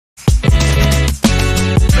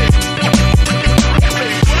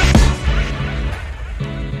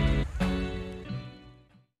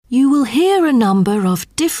You will hear a number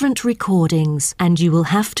of different recordings and you will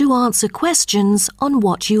have to answer questions on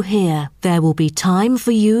what you hear. There will be time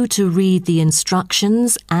for you to read the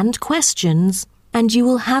instructions and questions and you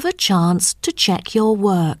will have a chance to check your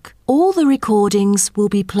work. All the recordings will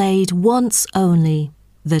be played once only.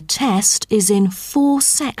 The test is in 4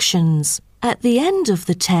 sections. At the end of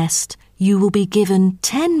the test, you will be given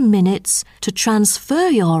 10 minutes to transfer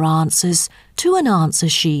your answers to an answer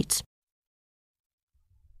sheet.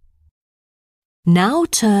 Now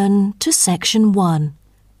turn to Section 1.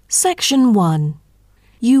 Section 1.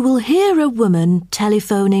 You will hear a woman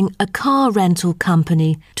telephoning a car rental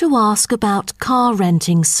company to ask about car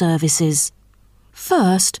renting services.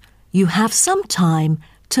 First, you have some time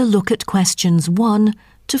to look at questions 1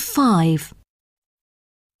 to 5.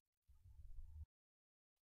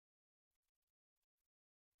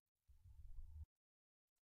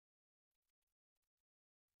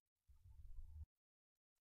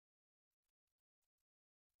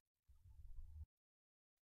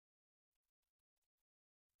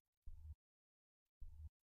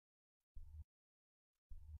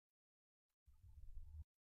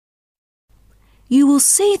 You will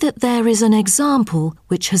see that there is an example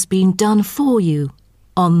which has been done for you.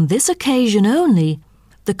 On this occasion only,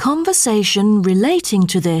 the conversation relating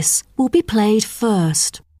to this will be played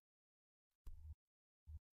first.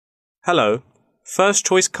 Hello, First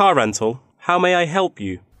Choice Car Rental. How may I help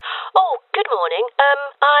you? Oh, good morning.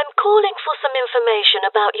 I'm calling for some information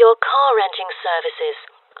about your car renting services.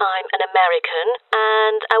 I'm an American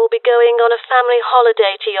and I will be going on a family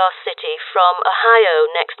holiday to your city from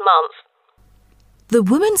Ohio next month. The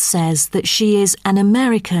woman says that she is an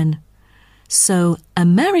American, so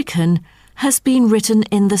American has been written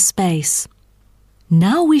in the space.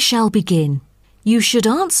 Now we shall begin. You should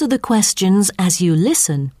answer the questions as you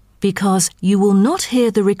listen, because you will not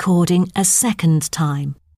hear the recording a second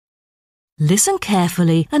time. Listen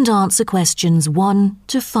carefully and answer questions 1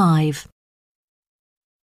 to 5.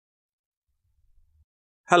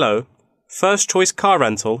 Hello, First Choice Car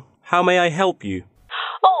Rental. How may I help you?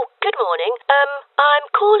 Oh, good morning. I'm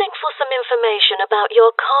calling for some information about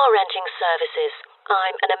your car renting services.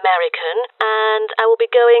 I'm an American and I will be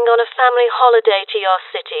going on a family holiday to your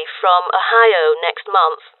city from Ohio next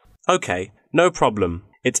month. Okay, no problem.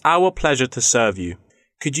 It's our pleasure to serve you.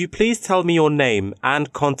 Could you please tell me your name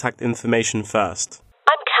and contact information first?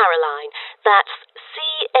 I'm Caroline. That's Caroline.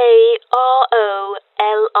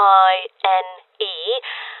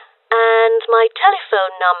 And my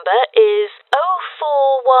telephone number is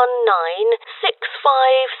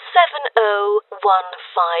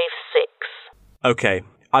 0419-6570-156. Okay,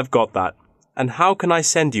 I've got that. And how can I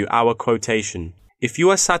send you our quotation? If you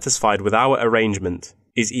are satisfied with our arrangement,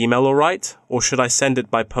 is email all right, or should I send it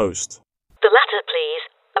by post? The latter, please.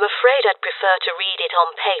 I'm afraid I'd prefer to read it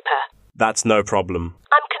on paper. That's no problem.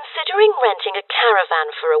 I'm considering renting a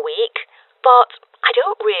caravan for a week, but I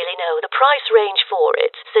don't really know the price range for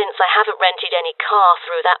it, since I haven't rented any car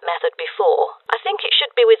through that method before. I think it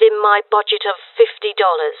should be within my budget of $50.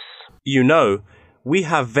 You know, we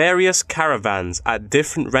have various caravans at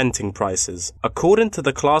different renting prices, according to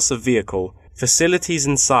the class of vehicle, facilities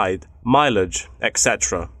inside, mileage,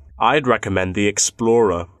 etc. I'd recommend the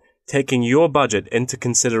Explorer, taking your budget into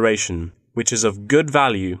consideration, which is of good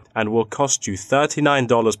value and will cost you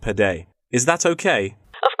 $39 per day. Is that okay?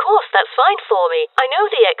 Of course, that's fine for me. I know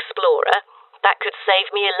the Explorer. That could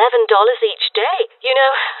save me $11 each day. You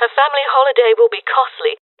know, a family holiday will be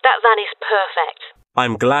costly. That van is perfect.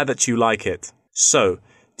 I'm glad that you like it. So,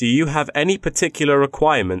 do you have any particular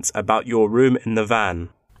requirements about your room in the van?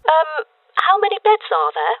 How many beds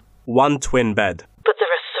are there? 1 twin bed. But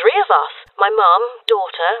there are 3 of us. My mum,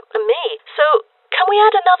 daughter, and me. So, can we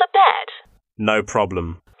add another bed? No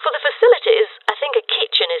problem. For the facilities, I think a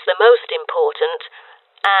kitchen is the most important.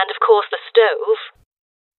 And, of course, the stove.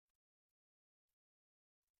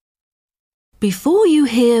 Before you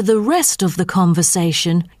hear the rest of the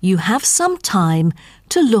conversation, you have some time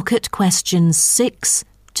to look at questions 6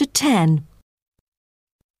 to 10.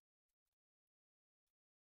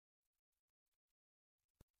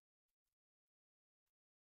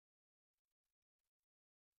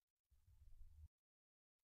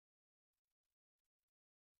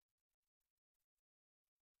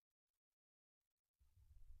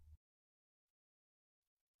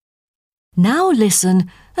 Now listen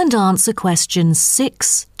and answer questions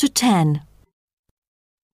 6 to 10.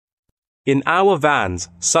 In our vans,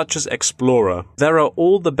 such as Explorer, there are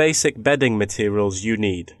all the basic bedding materials you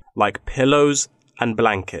need, like pillows and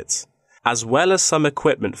blankets, as well as some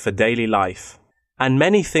equipment for daily life. And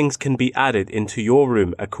many things can be added into your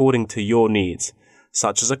room according to your needs,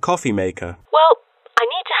 such as a coffee maker. Well, I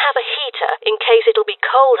need to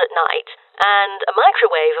cold at night. And a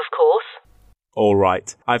microwave, of course. All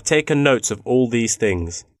right, I've taken notes of all these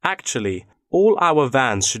things. Actually, all our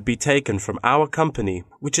vans should be taken from our company,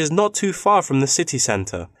 which is not too far from the city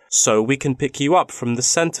centre, so we can pick you up from the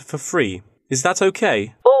centre for free. Is that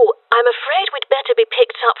okay? Oh, I'm afraid we'd better be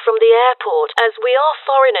picked up from the airport, as we are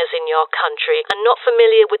foreigners in your country and not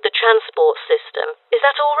familiar with the transport system. Is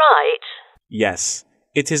that all right? Yes,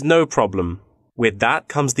 it is no problem. With that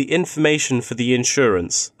comes the information for the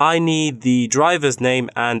insurance. I need the driver's name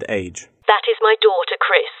and age. That is my daughter,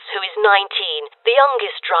 Chris, who is 19, the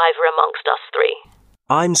youngest driver amongst us three.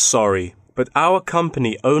 I'm sorry, but our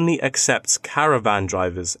company only accepts caravan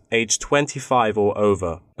drivers aged 25 or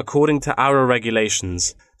over, according to our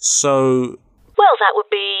regulations. So... Well, that would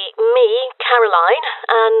be me, Caroline,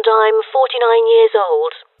 and I'm 49 years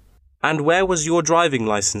old. And where was your driving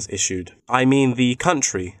license issued? I mean the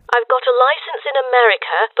country. I've got a license in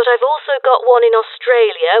America, but I've also got one in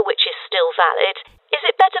Australia, which is still valid. Is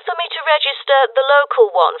it better for me to register the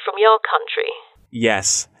local one from your country?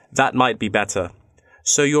 Yes, that might be better.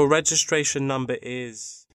 So your registration number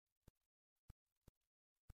is...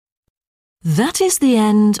 That is the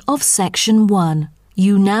end of section 1.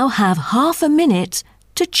 You now have half a minute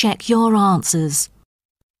to check your answers.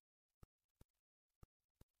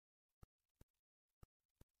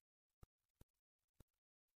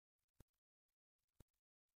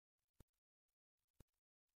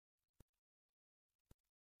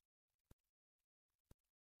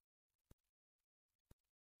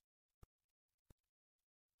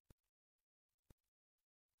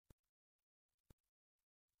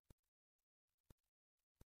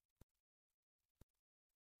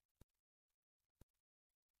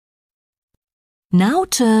 Now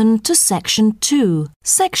turn to Section 2.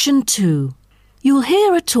 Section 2. You'll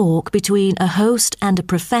hear a talk between a host and a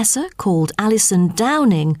professor called Alison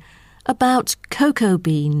Downing about cocoa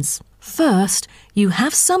beans. First, you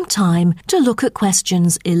have some time to look at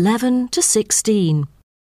questions 11 to 16.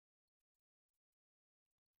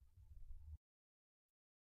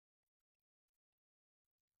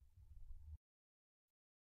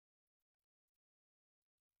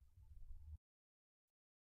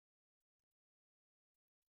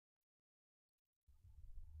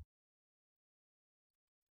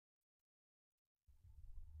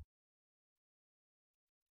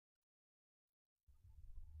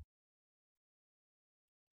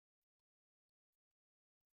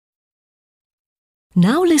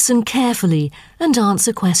 Now listen carefully and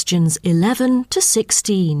answer questions 11 to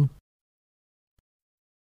 16.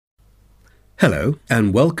 Hello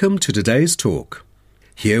and welcome to today's talk.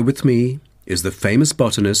 Here with me is the famous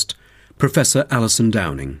botanist, Professor Alison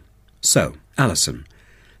Downing. So, Alison,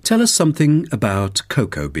 tell us something about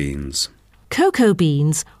cocoa beans. Cocoa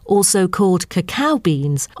beans, also called cacao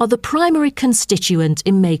beans, are the primary constituent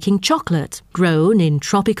in making chocolate, grown in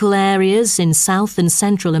tropical areas in South and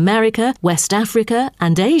Central America, West Africa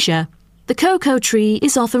and Asia. The cocoa tree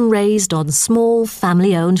is often raised on small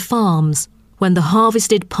family-owned farms. When the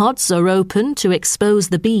harvested pods are opened to expose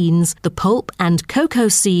the beans, the pulp and cocoa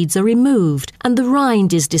seeds are removed and the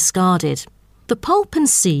rind is discarded. The pulp and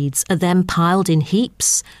seeds are then piled in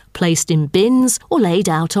heaps, placed in bins or laid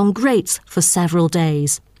out on grates for several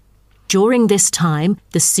days. During this time,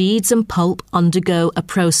 the seeds and pulp undergo a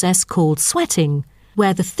process called sweating,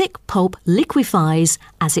 where the thick pulp liquefies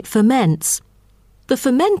as it ferments. The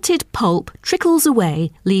fermented pulp trickles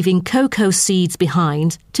away, leaving cocoa seeds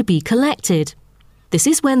behind to be collected. This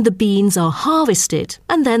is when the beans are harvested,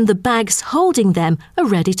 and then the bags holding them are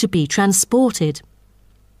ready to be transported.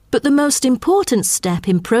 But the most important step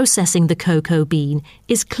in processing the cocoa bean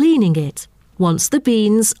is cleaning it. Once the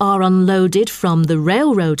beans are unloaded from the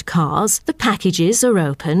railroad cars, the packages are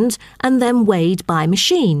opened and then weighed by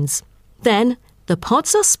machines. Then the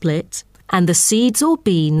pods are split and the seeds or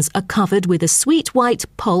beans are covered with a sweet white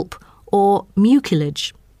pulp or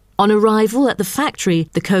mucilage. On arrival at the factory,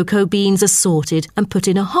 the cocoa beans are sorted and put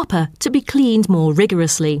in a hopper to be cleaned more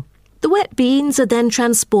rigorously. The wet beans are then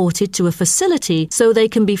transported to a facility so they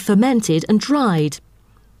can be fermented and dried.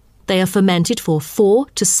 They are fermented for 4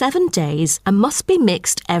 to 7 days and must be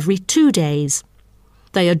mixed every 2 days.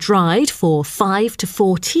 They are dried for 5 to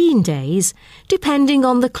 14 days, depending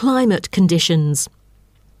on the climate conditions.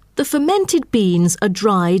 The fermented beans are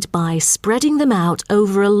dried by spreading them out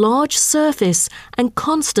over a large surface and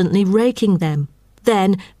constantly raking them.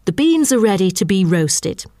 Then the beans are ready to be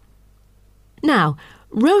roasted. Now,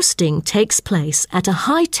 roasting takes place at a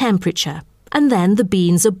high temperature and then the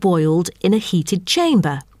beans are boiled in a heated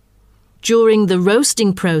chamber. During the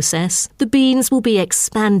roasting process, the beans will be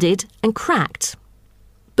expanded and cracked.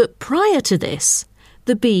 But prior to this,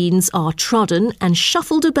 the beans are trodden and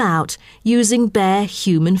shuffled about using bare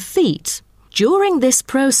human feet. During this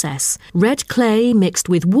process, red clay mixed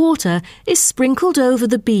with water is sprinkled over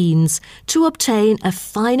the beans to obtain a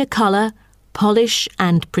finer colour, polish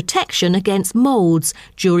and protection against moulds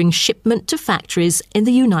during shipment to factories in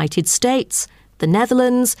the United States, the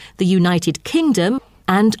Netherlands, the United Kingdom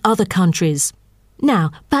and other countries.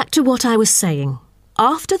 Now, back to what I was saying.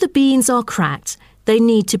 After the beans are cracked, they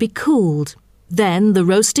need to be cooled. Then the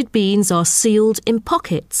roasted beans are sealed in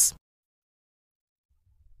pockets.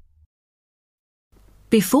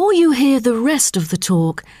 Before you hear the rest of the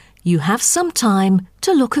talk, you have some time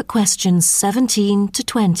to look at questions 17 to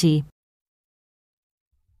 20.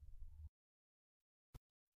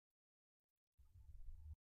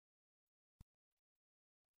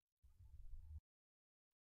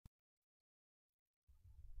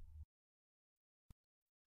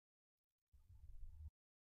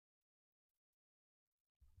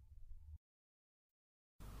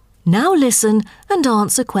 Now listen and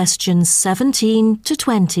answer questions 17 to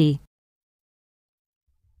 20.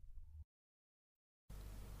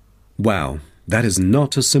 Wow, that is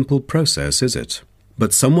not a simple process, is it?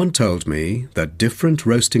 But someone told me that different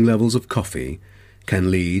roasting levels of coffee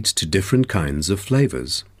can lead to different kinds of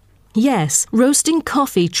flavours. Yes, roasting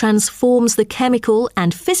coffee transforms the chemical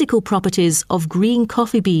and physical properties of green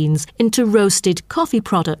coffee beans into roasted coffee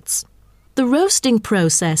products. The roasting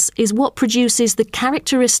process is what produces the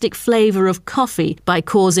characteristic flavour of coffee by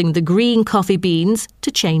causing the green coffee beans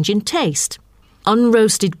to change in taste.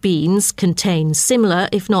 Unroasted beans contain similar,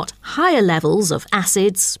 if not higher levels of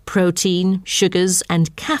acids, protein, sugars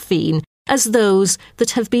and caffeine as those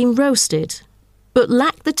that have been roasted, but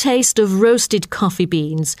lack the taste of roasted coffee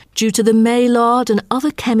beans due to the Maillard and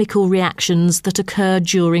other chemical reactions that occur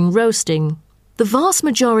during roasting. The vast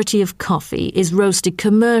majority of coffee is roasted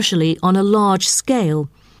commercially on a large scale,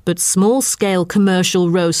 but small-scale commercial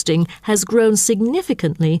roasting has grown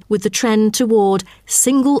significantly with the trend toward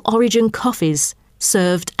single-origin coffees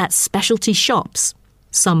served at specialty shops.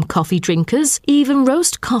 Some coffee drinkers even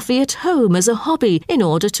roast coffee at home as a hobby in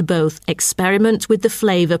order to both experiment with the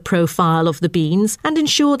flavour profile of the beans and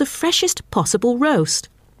ensure the freshest possible roast.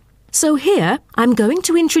 So here, I'm going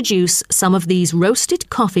to introduce some of these roasted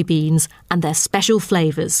coffee beans and their special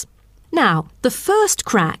flavours. Now, the first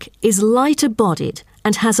crack is lighter bodied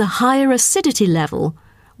and has a higher acidity level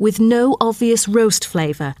with no obvious roast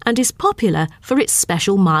flavour and is popular for its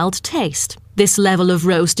special mild taste. This level of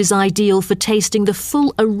roast is ideal for tasting the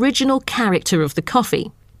full original character of the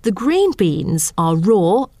coffee. The green beans are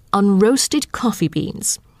raw, unroasted coffee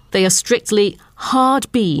beans. They are strictly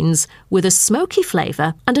hard beans with a smoky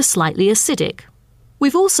flavour and are slightly acidic.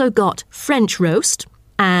 We've also got French roast,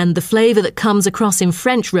 and the flavour that comes across in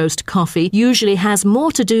French roast coffee usually has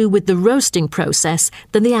more to do with the roasting process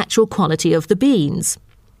than the actual quality of the beans.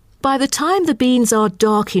 By the time the beans are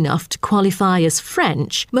dark enough to qualify as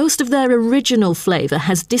French, most of their original flavour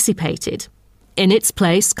has dissipated. In its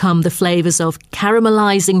place come the flavours of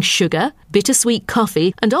caramelising sugar, bittersweet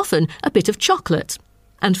coffee, and often a bit of chocolate.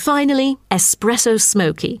 And finally, espresso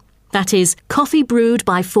smoky. That is, coffee brewed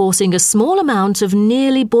by forcing a small amount of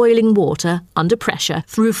nearly boiling water under pressure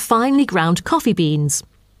through finely ground coffee beans.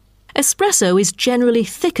 Espresso is generally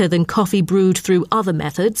thicker than coffee brewed through other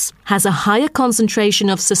methods, has a higher concentration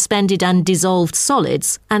of suspended and dissolved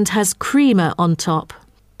solids, and has creamer on top.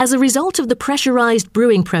 As a result of the pressurised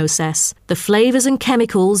brewing process, the flavours and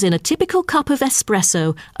chemicals in a typical cup of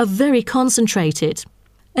espresso are very concentrated.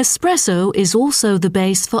 Espresso is also the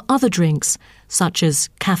base for other drinks, such as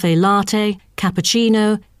cafe latte,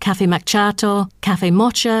 cappuccino, cafe macchiato, cafe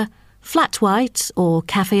mocha, flat white or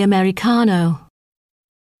cafe americano.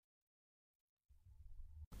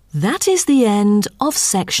 That is the end of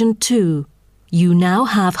section 2. You now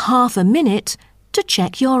have half a minute to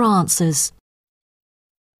check your answers.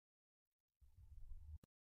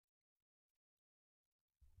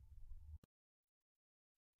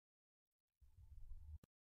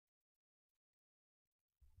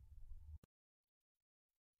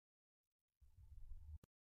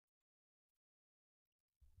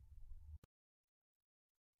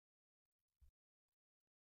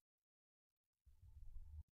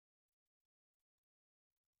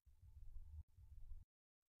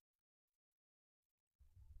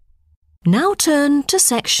 Now turn to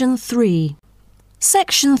section 3.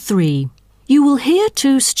 Section 3. You will hear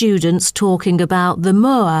two students talking about the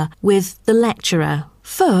moa with the lecturer.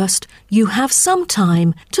 First, you have some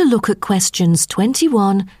time to look at questions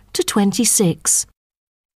 21 to 26.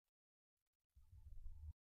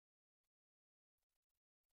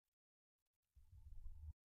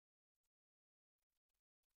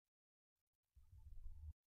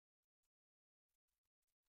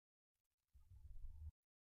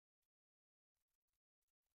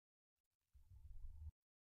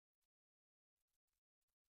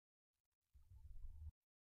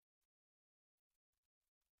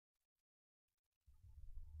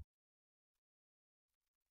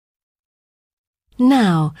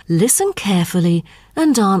 Now, listen carefully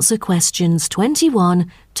and answer questions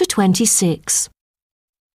 21 to 26.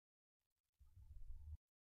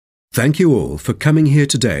 Thank you all for coming here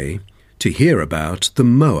today to hear about the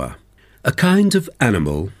moa, a kind of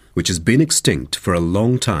animal which has been extinct for a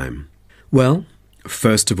long time. Well,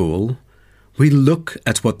 first of all, we look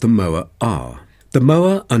at what the moa are. The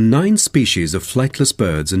moa are 9 species of flightless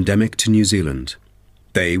birds endemic to New Zealand.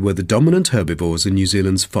 They were the dominant herbivores in New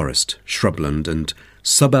Zealand's forest, shrubland and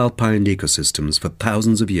subalpine ecosystems for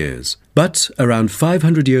thousands of years. But around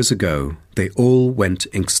 500 years ago, they all went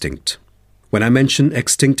extinct. When I mention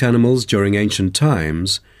extinct animals during ancient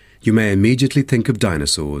times, you may immediately think of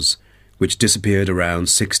dinosaurs, which disappeared around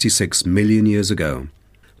 66 million years ago.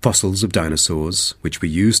 Fossils of dinosaurs, which we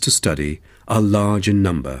use to study, are large in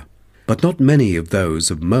number, but not many of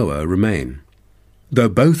those of moa remain, though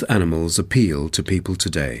both animals appeal to people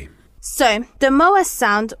today. So, the moas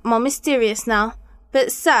sound more mysterious now.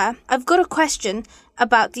 But sir, I've got a question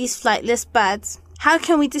about these flightless birds. How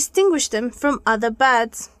can we distinguish them from other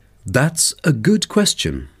birds? That's a good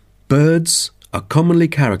question. Birds are commonly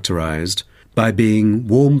characterized by being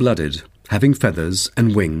warm-blooded, having feathers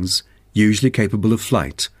and wings, usually capable of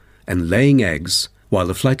flight, and laying eggs, while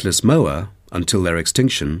the flightless moa, until their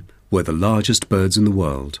extinction, were the largest birds in the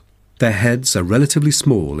world. Their heads are relatively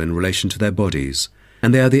small in relation to their bodies,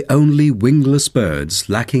 and they are the only wingless birds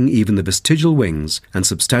lacking even the vestigial wings and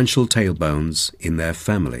substantial tailbones in their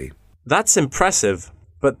family. That's impressive,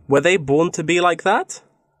 but were they born to be like that?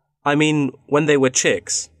 I mean, when they were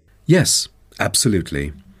chicks. Yes,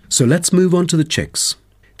 absolutely. So let's move on to the chicks.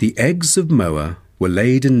 The eggs of moa were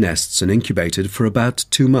laid in nests and incubated for about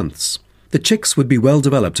 2 months. The chicks would be well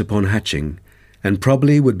developed upon hatching, and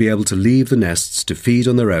probably would be able to leave the nests to feed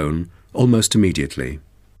on their own almost immediately.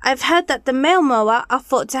 I've heard that the male moa are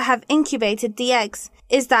thought to have incubated the eggs.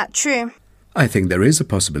 Is that true? I think there is a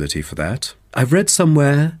possibility for that. I've read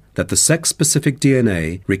somewhere that the sex-specific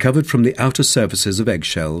DNA recovered from the outer surfaces of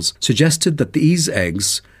eggshells suggested that these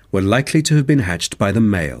eggs were likely to have been hatched by the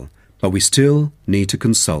male, but we still need to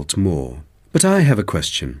consult more. But I have a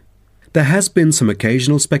question. There has been some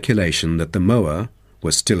occasional speculation that the moa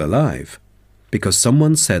were still alive, because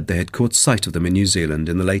someone said they had caught sight of them in New Zealand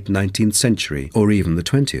in the late 19th century or even the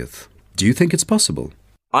 20th. Do you think it's possible?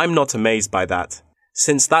 I'm not amazed by that,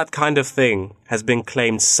 since that kind of thing has been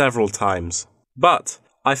claimed several times. But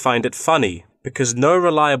I find it funny, because no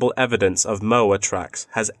reliable evidence of moa tracks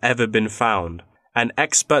has ever been found, and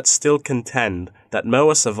experts still contend that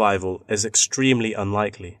moa survival is extremely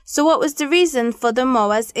unlikely. So what was the reason for the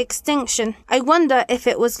moa's extinction? I wonder if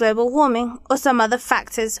it was global warming or some other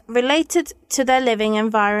factors related to their living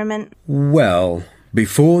environment. Well,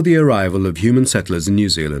 before the arrival of human settlers in New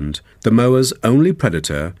Zealand, the moa's only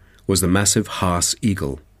predator was the massive Haas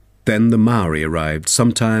eagle. Then the Maori arrived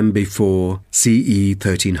sometime before CE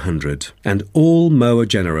 1300, and all moa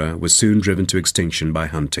genera were soon driven to extinction by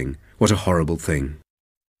hunting. What a horrible thing.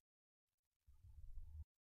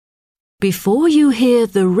 Before you hear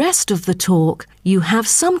the rest of the talk, you have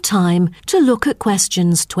some time to look at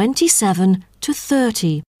questions 27 to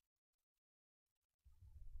 30.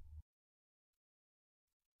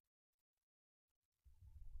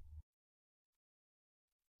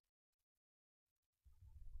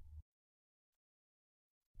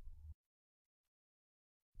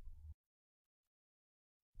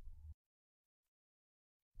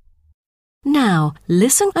 Now,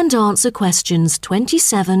 listen and answer questions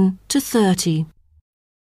 27 to 30.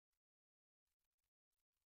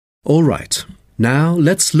 All right. Now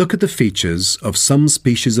let's look at the features of some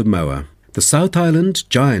species of moa. The South Island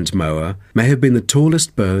giant moa may have been the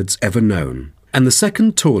tallest birds ever known, and the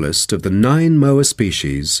second tallest of the 9 moa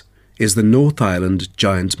species is the North Island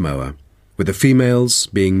giant moa, with the females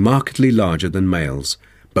being markedly larger than males,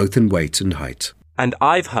 both in weight and height. And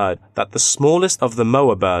I've heard that the smallest of the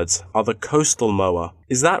moa birds are the coastal moa.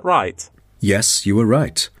 Is that right? Yes, you were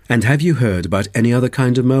right. And have you heard about any other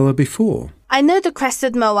kind of moa before? I know the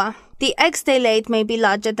crested moa. The eggs they laid may be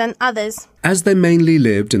larger than others. As they mainly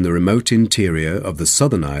lived in the remote interior of the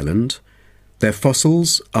southern island, their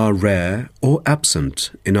fossils are rare or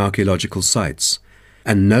absent in archaeological sites,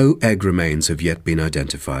 and no egg remains have yet been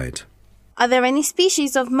identified. Are there any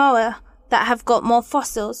species of moa that have got more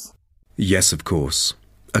fossils? Yes, of course.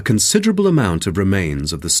 A considerable amount of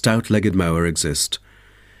remains of the stout-legged moa exist,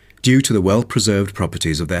 due to the well-preserved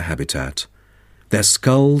properties of their habitat. Their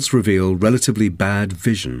skulls reveal relatively bad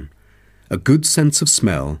vision, a good sense of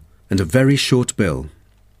smell, and a very short bill.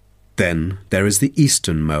 Then there is the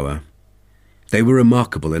eastern moa. They were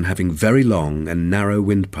remarkable in having very long and narrow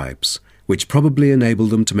windpipes, which probably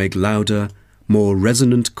enabled them to make louder, more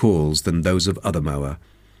resonant calls than those of other moa,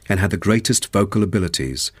 and had the greatest vocal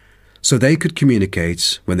abilities, so they could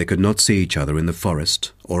communicate when they could not see each other in the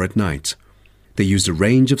forest or at night. They used a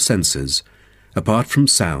range of senses, apart from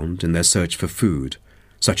sound, in their search for food,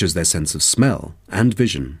 such as their sense of smell and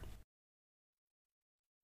vision.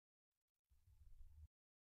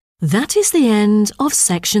 That is the end of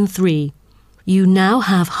section 3. You now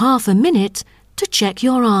have half a minute to check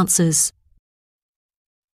your answers.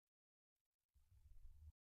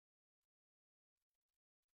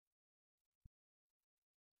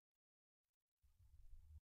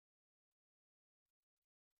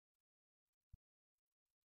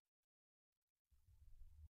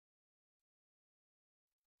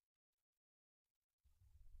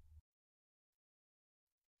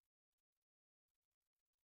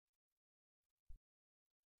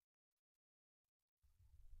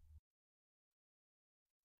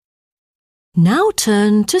 Now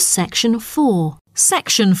turn to section 4.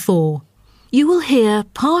 Section 4. You will hear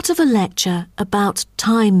part of a lecture about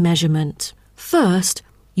time measurement. First,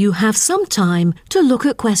 you have some time to look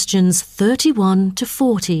at questions 31 to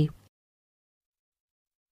 40.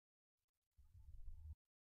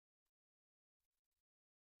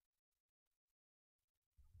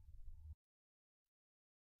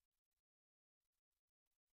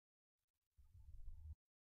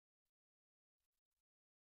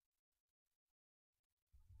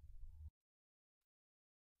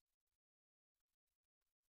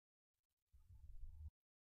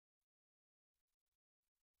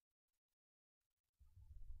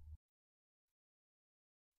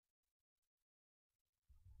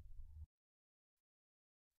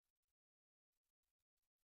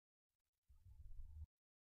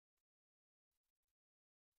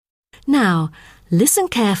 Now, listen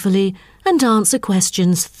carefully and answer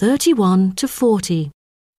questions 31 to 40.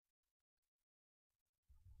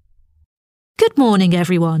 Good morning,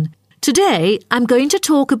 everyone. Today, I'm going to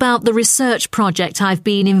talk about the research project I've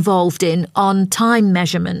been involved in on time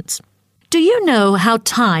measurement. Do you know how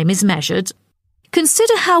time is measured?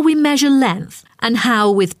 Consider how we measure length and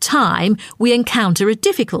how, with time, we encounter a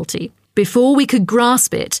difficulty. Before we could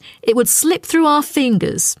grasp it, it would slip through our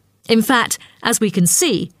fingers. In fact, as we can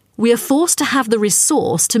see, we are forced to have the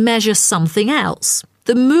resource to measure something else,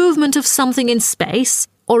 the movement of something in space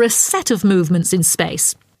or a set of movements in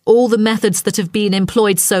space. All the methods that have been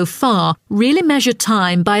employed so far really measure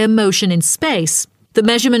time by a motion in space. The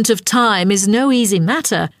measurement of time is no easy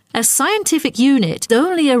matter, a scientific unit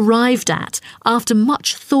only arrived at after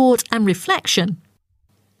much thought and reflection.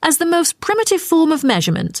 As the most primitive form of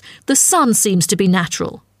measurement, the sun seems to be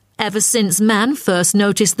natural. Ever since man first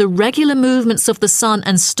noticed the regular movements of the sun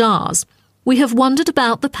and stars, we have wondered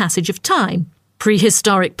about the passage of time.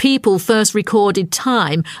 Prehistoric people first recorded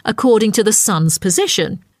time according to the sun's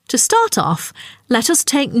position. To start off, let us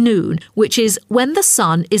take noon, which is when the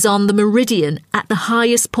sun is on the meridian at the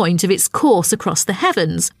highest point of its course across the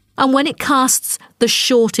heavens, and when it casts the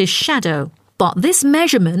shortest shadow. But this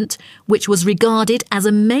measurement, which was regarded as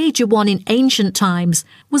a major one in ancient times,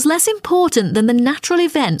 was less important than the natural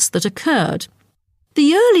events that occurred.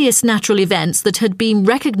 The earliest natural events that had been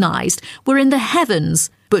recognised were in the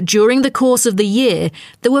heavens, but during the course of the year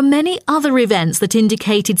there were many other events that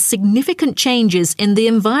indicated significant changes in the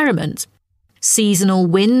environment. Seasonal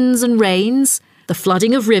winds and rains, the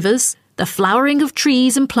flooding of rivers, the flowering of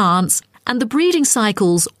trees and plants, and the breeding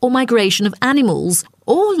cycles or migration of animals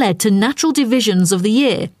all led to natural divisions of the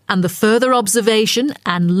year, and the further observation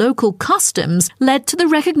and local customs led to the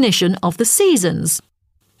recognition of the seasons.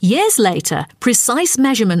 Years later, precise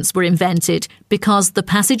measurements were invented because the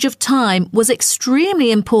passage of time was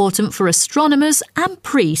extremely important for astronomers and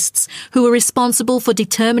priests who were responsible for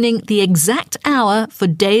determining the exact hour for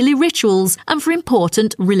daily rituals and for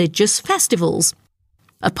important religious festivals.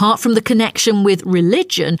 Apart from the connection with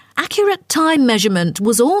religion, accurate time measurement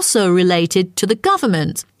was also related to the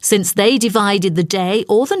government, since they divided the day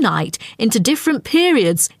or the night into different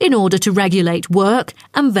periods in order to regulate work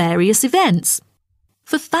and various events.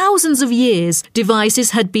 For thousands of years,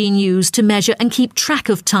 devices had been used to measure and keep track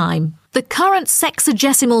of time. The current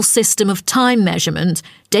sexagesimal system of time measurement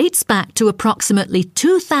dates back to approximately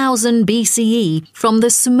 2000 BCE from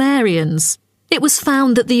the Sumerians. It was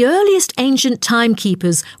found that the earliest ancient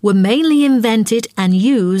timekeepers were mainly invented and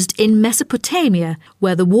used in Mesopotamia,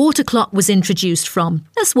 where the water clock was introduced from,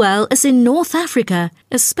 as well as in North Africa,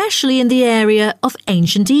 especially in the area of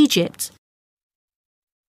ancient Egypt.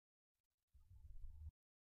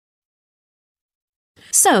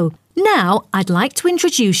 So, now I'd like to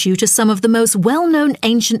introduce you to some of the most well-known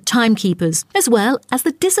ancient timekeepers, as well as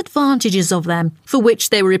the disadvantages of them, for which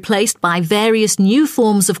they were replaced by various new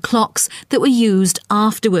forms of clocks that were used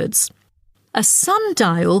afterwards. A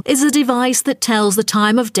sundial is a device that tells the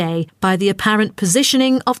time of day by the apparent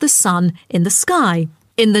positioning of the sun in the sky.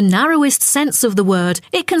 In the narrowest sense of the word,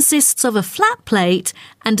 it consists of a flat plate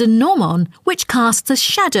and a gnomon which casts a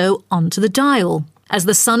shadow onto the dial. As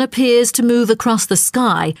the sun appears to move across the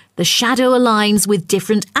sky, the shadow aligns with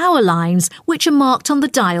different hour lines which are marked on the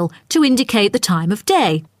dial to indicate the time of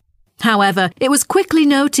day. However, it was quickly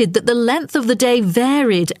noted that the length of the day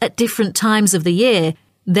varied at different times of the year.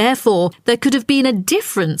 Therefore, there could have been a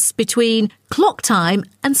difference between clock time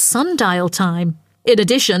and sundial time. In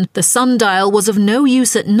addition, the sundial was of no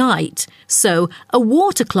use at night, so a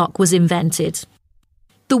water clock was invented.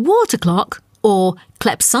 The water clock, or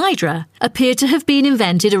clepsydra, appeared to have been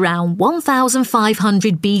invented around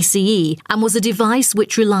 1500 BCE and was a device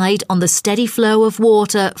which relied on the steady flow of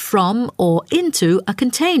water from or into a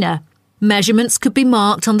container. Measurements could be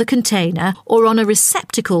marked on the container or on a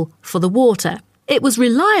receptacle for the water. It was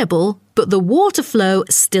reliable, but the water flow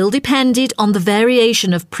still depended on the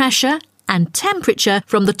variation of pressure and temperature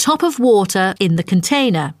from the top of water in the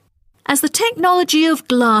container. As the technology of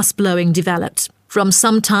glass blowing developed, from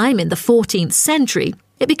some time in the 14th century,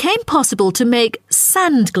 it became possible to make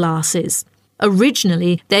sand glasses.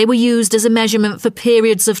 Originally, they were used as a measurement for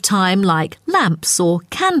periods of time like lamps or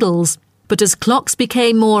candles. But as clocks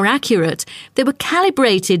became more accurate, they were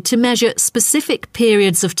calibrated to measure specific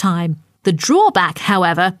periods of time. The drawback,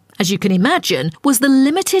 however, as you can imagine, was the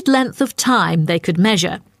limited length of time they could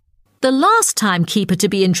measure. The last timekeeper to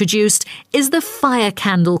be introduced is the fire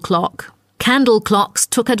candle clock. Candle clocks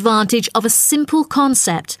took advantage of a simple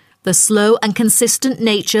concept, the slow and consistent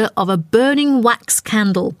nature of a burning wax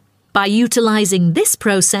candle. By utilising this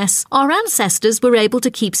process, our ancestors were able to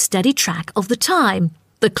keep steady track of the time.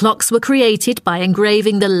 The clocks were created by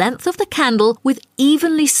engraving the length of the candle with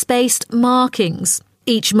evenly spaced markings.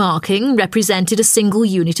 Each marking represented a single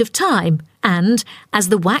unit of time, and as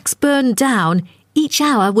the wax burned down, each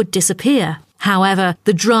hour would disappear. However,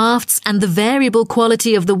 the drafts and the variable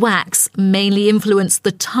quality of the wax mainly influenced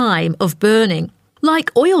the time of burning.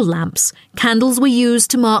 Like oil lamps, candles were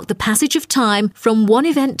used to mark the passage of time from one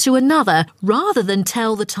event to another rather than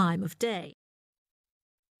tell the time of day.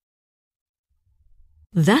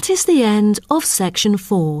 That is the end of section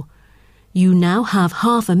 4. You now have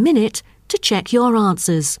half a minute to check your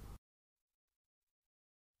answers.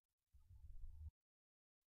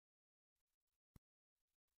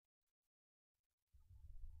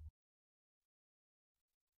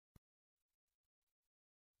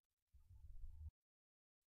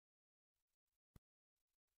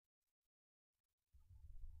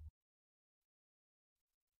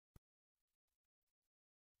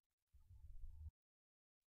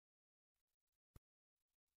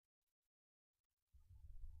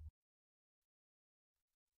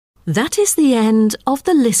 That is the end of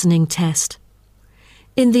the listening test.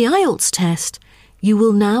 In the IELTS test, you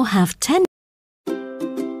will now have 10